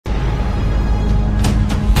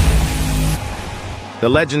the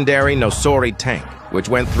legendary Nosori tank, which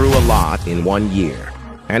went through a lot in 1 year.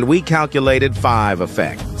 And we calculated 5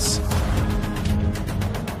 effects.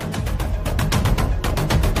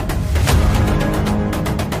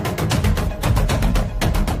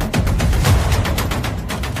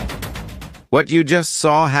 What you just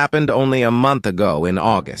saw happened only a month ago in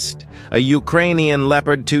August. A Ukrainian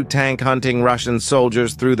Leopard 2 tank hunting Russian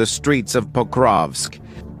soldiers through the streets of Pokrovsk.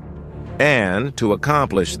 And, to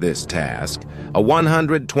accomplish this task, a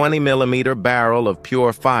 120mm barrel of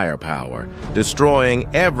pure firepower, destroying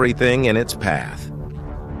everything in its path.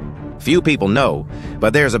 Few people know,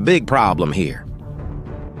 but there's a big problem here.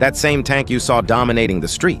 That same tank you saw dominating the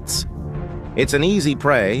streets. It's an easy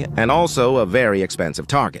prey and also a very expensive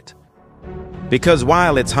target. Because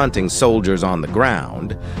while it's hunting soldiers on the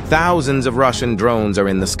ground, thousands of Russian drones are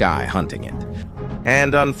in the sky hunting it.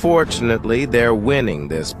 And unfortunately, they're winning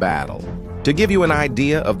this battle. To give you an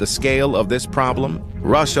idea of the scale of this problem,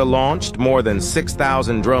 Russia launched more than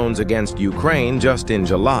 6,000 drones against Ukraine just in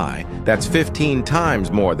July. That's 15 times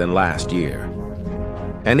more than last year.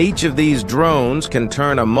 And each of these drones can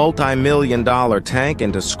turn a multi-million-dollar tank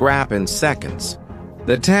into scrap in seconds.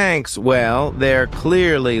 The tanks, well, they're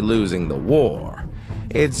clearly losing the war.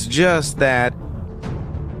 It's just that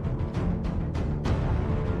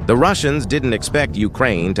the Russians didn't expect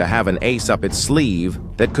Ukraine to have an ace up its sleeve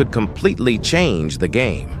that could completely change the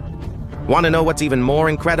game. Want to know what's even more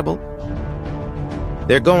incredible?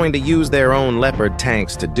 They're going to use their own Leopard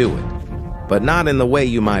tanks to do it, but not in the way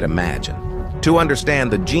you might imagine. To understand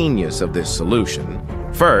the genius of this solution,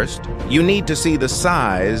 first, you need to see the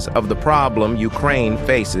size of the problem Ukraine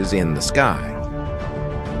faces in the sky.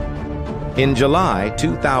 In July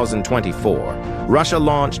 2024, Russia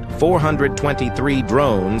launched 423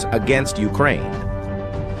 drones against Ukraine.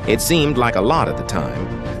 It seemed like a lot at the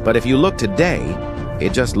time, but if you look today,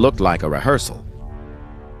 it just looked like a rehearsal.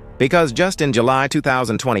 Because just in July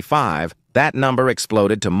 2025, that number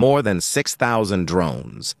exploded to more than 6,000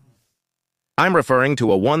 drones. I'm referring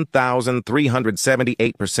to a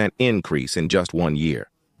 1,378% increase in just 1 year.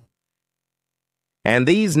 And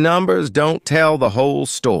these numbers don't tell the whole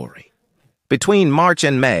story. Between March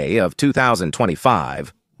and May of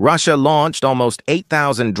 2025, Russia launched almost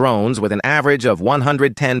 8,000 drones with an average of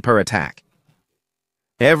 110 per attack.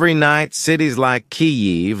 Every night, cities like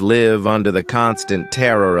Kyiv live under the constant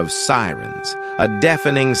terror of sirens, a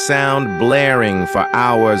deafening sound blaring for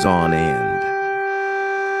hours on end.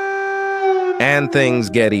 And things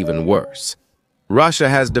get even worse. Russia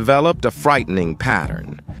has developed a frightening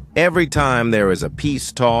pattern. Every time there is a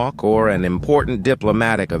peace talk or an important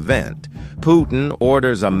diplomatic event, Putin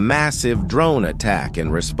orders a massive drone attack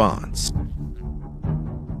in response.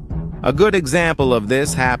 A good example of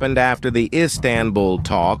this happened after the Istanbul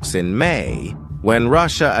talks in May, when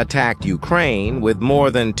Russia attacked Ukraine with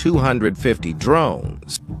more than 250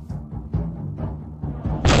 drones.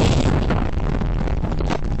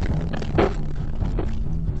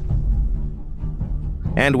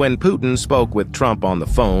 And when Putin spoke with Trump on the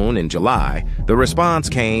phone in July, the response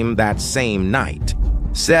came that same night.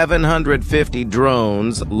 750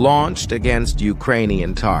 drones launched against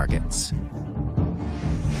Ukrainian targets.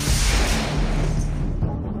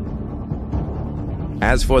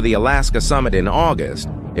 As for the Alaska summit in August,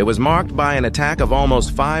 it was marked by an attack of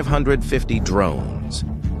almost 550 drones.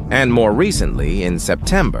 And more recently, in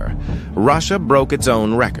September, Russia broke its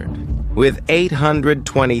own record, with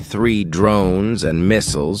 823 drones and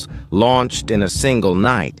missiles launched in a single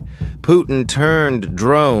night. Putin turned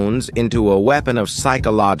drones into a weapon of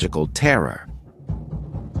psychological terror.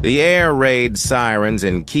 The air raid sirens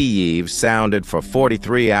in Kyiv sounded for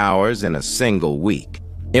 43 hours in a single week.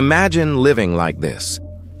 Imagine living like this.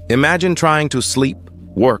 Imagine trying to sleep,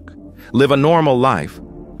 work, live a normal life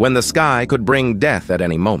when the sky could bring death at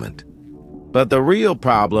any moment. But the real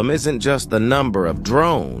problem isn't just the number of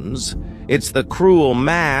drones, it's the cruel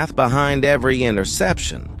math behind every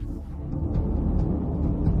interception.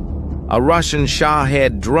 A Russian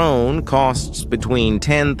Shahed drone costs between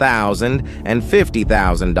 $10,000 and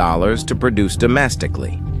 $50,000 to produce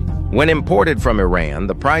domestically. When imported from Iran,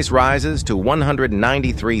 the price rises to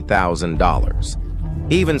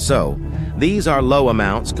 $193,000. Even so, these are low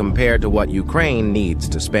amounts compared to what Ukraine needs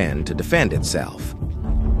to spend to defend itself.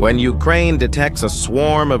 When Ukraine detects a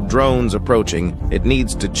swarm of drones approaching, it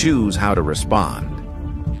needs to choose how to respond.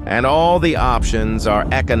 And all the options are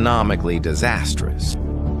economically disastrous.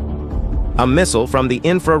 A missile from the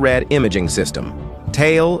infrared imaging system,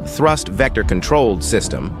 tail thrust vector controlled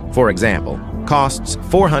system, for example, costs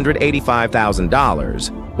 $485,000,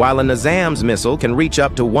 while a Nizam's missile can reach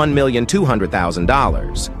up to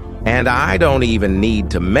 $1,200,000. And I don't even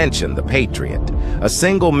need to mention the Patriot. A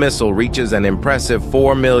single missile reaches an impressive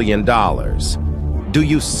 $4 million. Do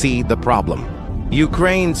you see the problem?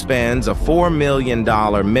 Ukraine spends a $4 million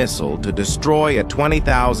missile to destroy a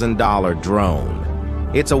 $20,000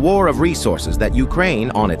 drone. It's a war of resources that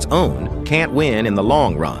Ukraine, on its own, can't win in the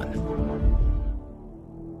long run.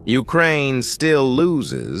 Ukraine still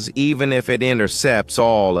loses even if it intercepts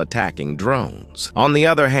all attacking drones. On the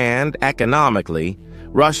other hand, economically,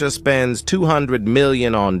 Russia spends $200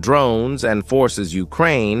 million on drones and forces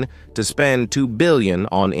Ukraine to spend $2 billion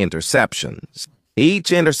on interceptions.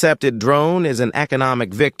 Each intercepted drone is an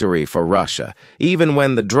economic victory for Russia, even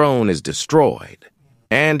when the drone is destroyed.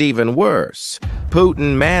 And even worse,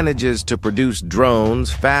 Putin manages to produce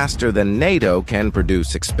drones faster than NATO can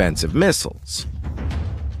produce expensive missiles.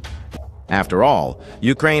 After all,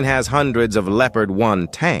 Ukraine has hundreds of Leopard 1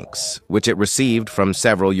 tanks, which it received from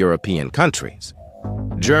several European countries.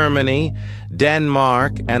 Germany,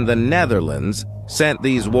 Denmark, and the Netherlands sent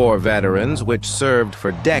these war veterans, which served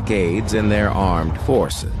for decades in their armed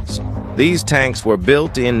forces. These tanks were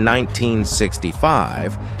built in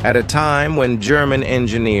 1965, at a time when German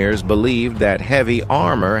engineers believed that heavy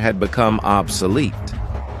armor had become obsolete.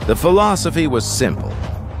 The philosophy was simple.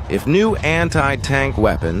 If new anti-tank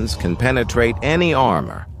weapons can penetrate any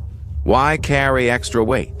armor, why carry extra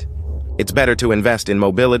weight? It's better to invest in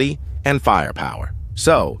mobility and firepower.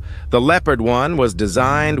 So, the Leopard 1 was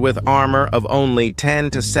designed with armor of only 10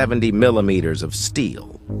 to 70 millimeters of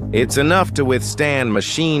steel. It's enough to withstand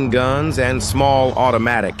machine guns and small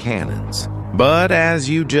automatic cannons. But as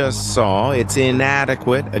you just saw, it's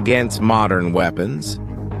inadequate against modern weapons.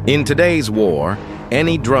 In today's war,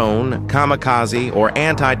 any drone, kamikaze, or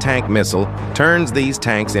anti-tank missile turns these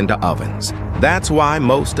tanks into ovens. That's why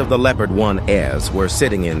most of the Leopard 1s were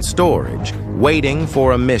sitting in storage, waiting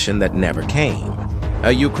for a mission that never came.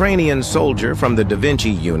 A Ukrainian soldier from the Da Vinci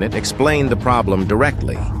unit explained the problem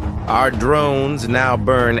directly. Our drones now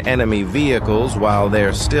burn enemy vehicles while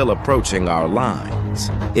they're still approaching our lines.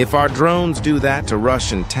 If our drones do that to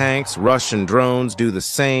Russian tanks, Russian drones do the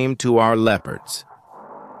same to our Leopards.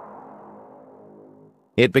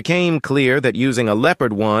 It became clear that using a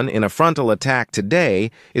Leopard 1 in a frontal attack today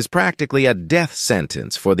is practically a death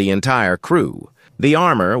sentence for the entire crew. The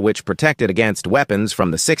armor, which protected against weapons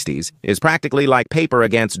from the 60s, is practically like paper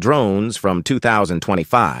against drones from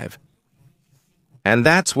 2025. And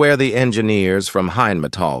that's where the engineers from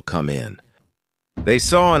Heinmetall come in. They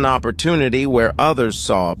saw an opportunity where others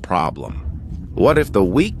saw a problem. What if the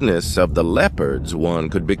weakness of the Leopards one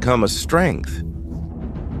could become a strength?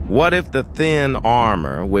 What if the thin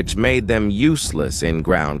armor, which made them useless in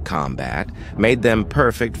ground combat, made them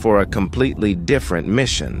perfect for a completely different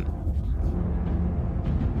mission?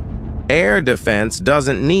 Air defense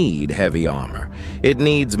doesn't need heavy armor. It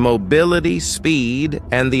needs mobility, speed,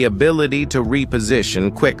 and the ability to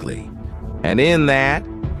reposition quickly. And in that,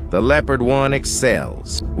 the Leopard 1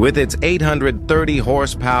 excels. With its 830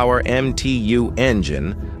 horsepower MTU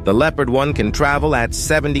engine, the Leopard 1 can travel at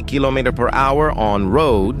 70 km per hour on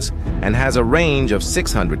roads and has a range of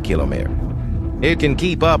 600 km. It can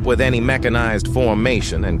keep up with any mechanized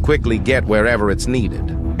formation and quickly get wherever it's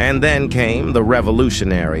needed. And then came the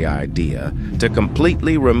revolutionary idea to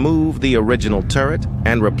completely remove the original turret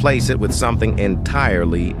and replace it with something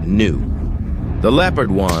entirely new. The Leopard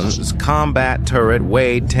 1's combat turret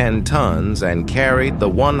weighed 10 tons and carried the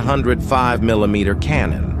 105mm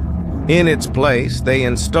cannon. In its place, they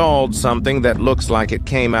installed something that looks like it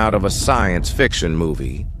came out of a science fiction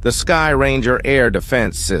movie, the Sky Ranger Air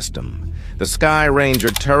Defense System. The Sky Ranger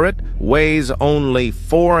turret weighs only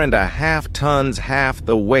 4.5 tons, half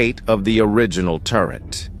the weight of the original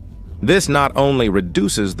turret. This not only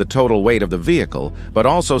reduces the total weight of the vehicle, but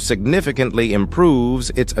also significantly improves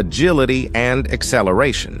its agility and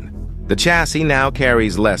acceleration. The chassis now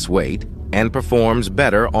carries less weight and performs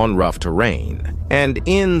better on rough terrain. And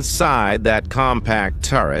inside that compact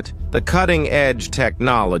turret, the cutting-edge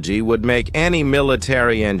technology would make any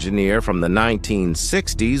military engineer from the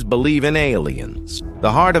 1960s believe in aliens.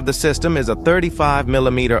 The heart of the system is a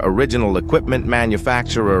 35mm original equipment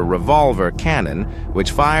manufacturer revolver cannon,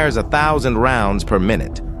 which fires 1,000 rounds per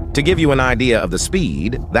minute. To give you an idea of the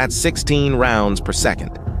speed, that's 16 rounds per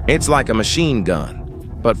second. It's like a machine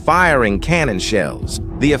gun, but firing cannon shells.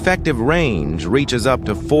 The effective range reaches up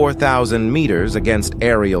to 4,000 meters against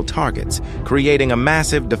aerial targets, creating a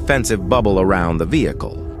massive defensive bubble around the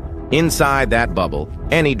vehicle. Inside that bubble,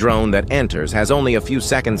 any drone that enters has only a few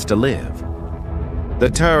seconds to live.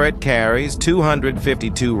 The turret carries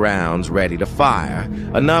 252 rounds ready to fire,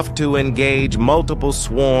 enough to engage multiple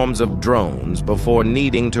swarms of drones before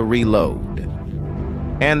needing to reload.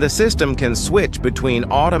 and the system can switch between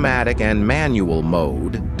automatic and manual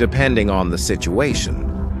mode depending on the situation.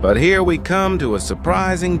 But here we come to a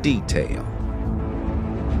surprising detail.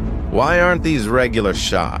 Why aren't these regular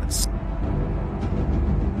shots?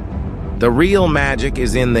 The real magic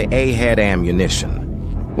is in the A-head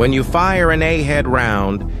ammunition. When you fire an A-head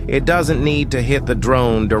round, it doesn't need to hit the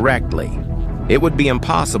drone directly. It would be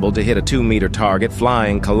impossible to hit a 2-meter target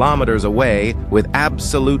flying kilometers away with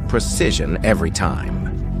absolute precision every time.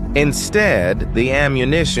 Instead, the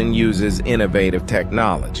ammunition uses innovative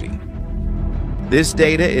technology. This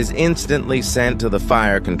data is instantly sent to the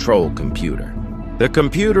fire control computer. The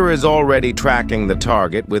computer is already tracking the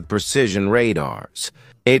target with precision radars.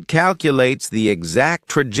 It calculates the exact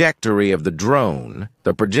trajectory of the drone,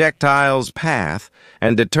 the projectile's path,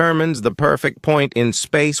 and determines the perfect point in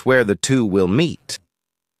space where the two will meet.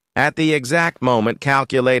 At the exact moment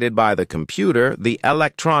calculated by the computer, the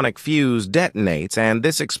electronic fuse detonates, and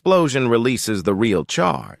this explosion releases the real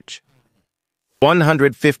charge.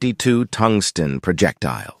 152 tungsten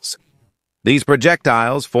projectiles. These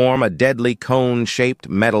projectiles form a deadly cone-shaped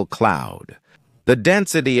metal cloud. The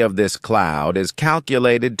density of this cloud is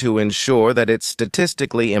calculated to ensure that it's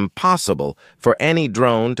statistically impossible for any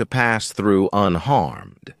drone to pass through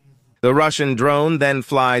unharmed. The Russian drone then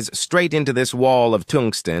flies straight into this wall of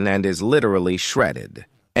tungsten and is literally shredded.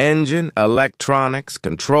 Engine, electronics,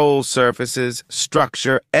 control surfaces,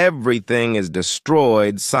 structure, everything is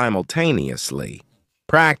destroyed simultaneously.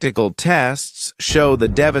 Practical tests show the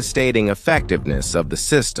devastating effectiveness of the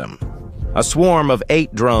system. A swarm of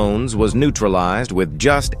 8 drones was neutralized with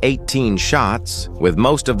just 18 shots, with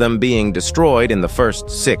most of them being destroyed in the first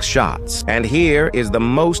 6 shots. And here is the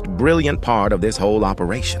most brilliant part of this whole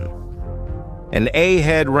operation. An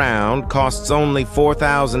A-head round costs only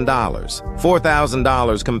 $4,000.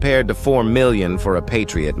 $4,000 compared to $4 million for a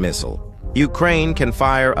Patriot missile. Ukraine can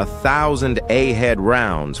fire 1,000 A-head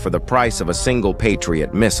rounds for the price of a single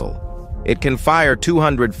Patriot missile. It can fire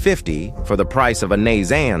 250 for the price of a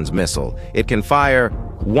NASAMS missile. It can fire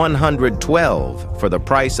 112 for the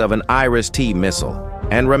price of an IRIS-T missile.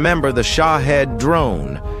 And remember the Shahed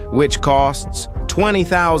drone, which costs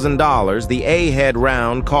 $20,000. The A-head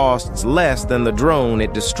round costs less than the drone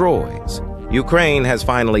it destroys. Ukraine has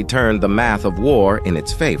finally turned the math of war in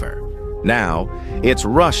its favor. Now, it's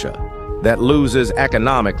Russia that loses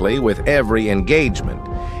economically with every engagement,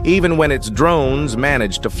 even when its drones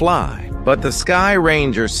manage to fly. But the Sky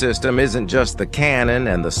Ranger system isn't just the cannon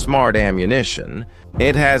and the smart ammunition.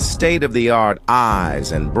 It has state-of-the-art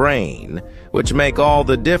eyes and brain, which make all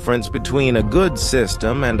the difference between a good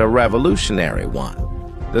system and a revolutionary one.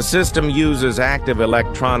 The system uses active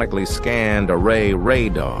electronically scanned array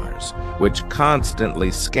radars, which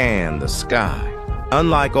constantly scan the sky.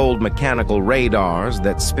 Unlike old mechanical radars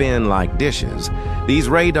that spin like dishes, these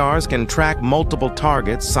radars can track multiple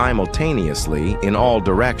targets simultaneously in all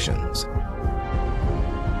directions.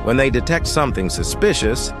 When they detect something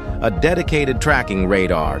suspicious, a dedicated tracking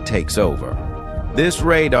radar takes over. This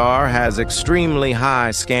radar has extremely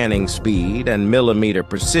high scanning speed and millimeter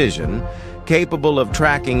precision, capable of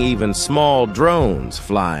tracking even small drones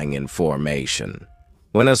flying in formation.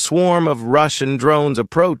 When a swarm of Russian drones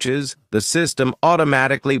approaches, the system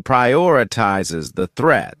automatically prioritizes the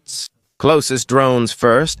threats. Closest drones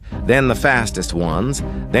first, then the fastest ones,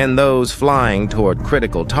 then those flying toward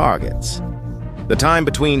critical targets. The time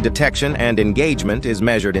between detection and engagement is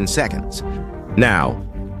measured in seconds. Now,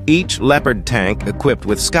 each Leopard tank equipped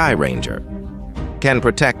with Sky Ranger can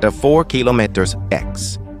protect a 4 kilometers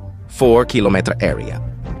x 4 kilometer area.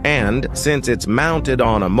 And since it's mounted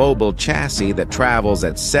on a mobile chassis that travels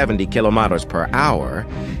at 70 kilometers per hour,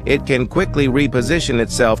 it can quickly reposition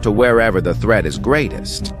itself to wherever the threat is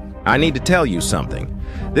greatest. I need to tell you something.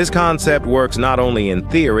 This concept works not only in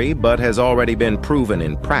theory, but has already been proven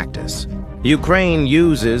in practice. Ukraine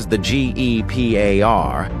uses the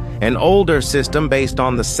GEPAR, an older system based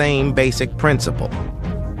on the same basic principle.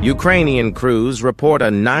 Ukrainian crews report a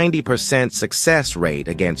 90% success rate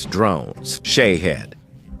against drones, Shahed.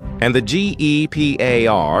 And the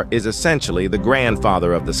GEPAR is essentially the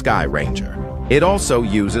grandfather of the Sky Ranger. It also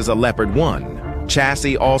uses a Leopard 1.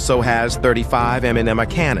 Chassis also has 35 mm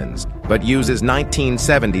cannons, but uses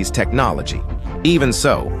 1970s technology. Even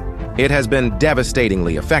so, it has been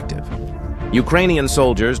devastatingly effective. Ukrainian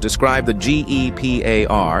soldiers describe the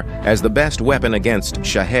GEPAR as the best weapon against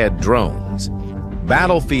Shahed drones.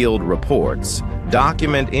 Battlefield reports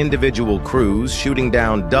document individual crews shooting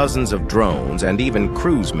down dozens of drones and even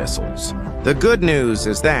cruise missiles. The good news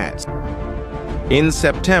is that In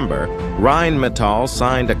September, Rheinmetall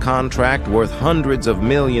signed a contract worth hundreds of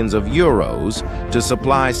millions of euros to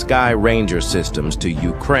supply Sky Ranger systems to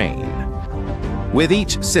Ukraine. With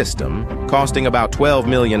each system costing about $12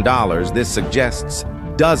 million, this suggests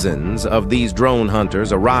dozens of these drone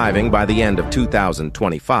hunters arriving by the end of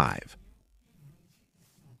 2025.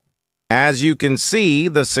 As you can see,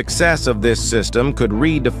 the success of this system could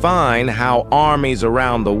redefine how armies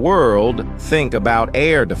around the world think about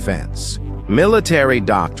air defense. Military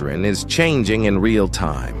doctrine is changing in real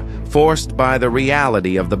time, forced by the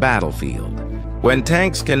reality of the battlefield. When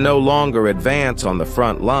tanks can no longer advance on the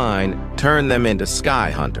front line, turn them into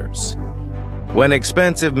sky hunters. When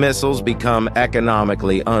expensive missiles become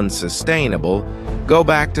economically unsustainable, go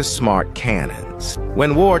back to smart cannons.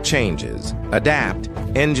 When war changes, adapt,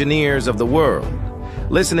 engineers of the world.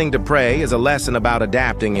 Listening to Prey is a lesson about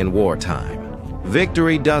adapting in wartime.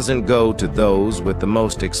 Victory doesn't go to those with the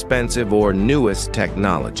most expensive or newest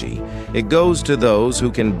technology. It goes to those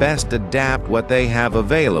who can best adapt what they have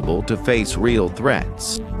available to face real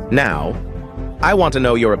threats. Now, I want to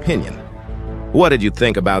know your opinion. What did you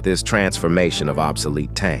think about this transformation of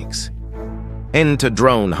obsolete tanks into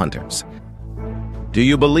drone hunters? Do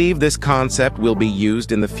you believe this concept will be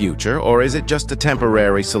used in the future, or is it just a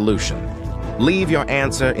temporary solution? Leave your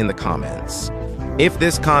answer in the comments. If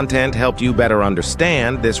this content helped you better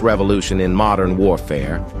understand this revolution in modern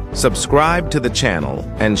warfare, subscribe to the channel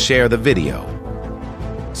and share the video.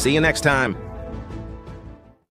 See you next time.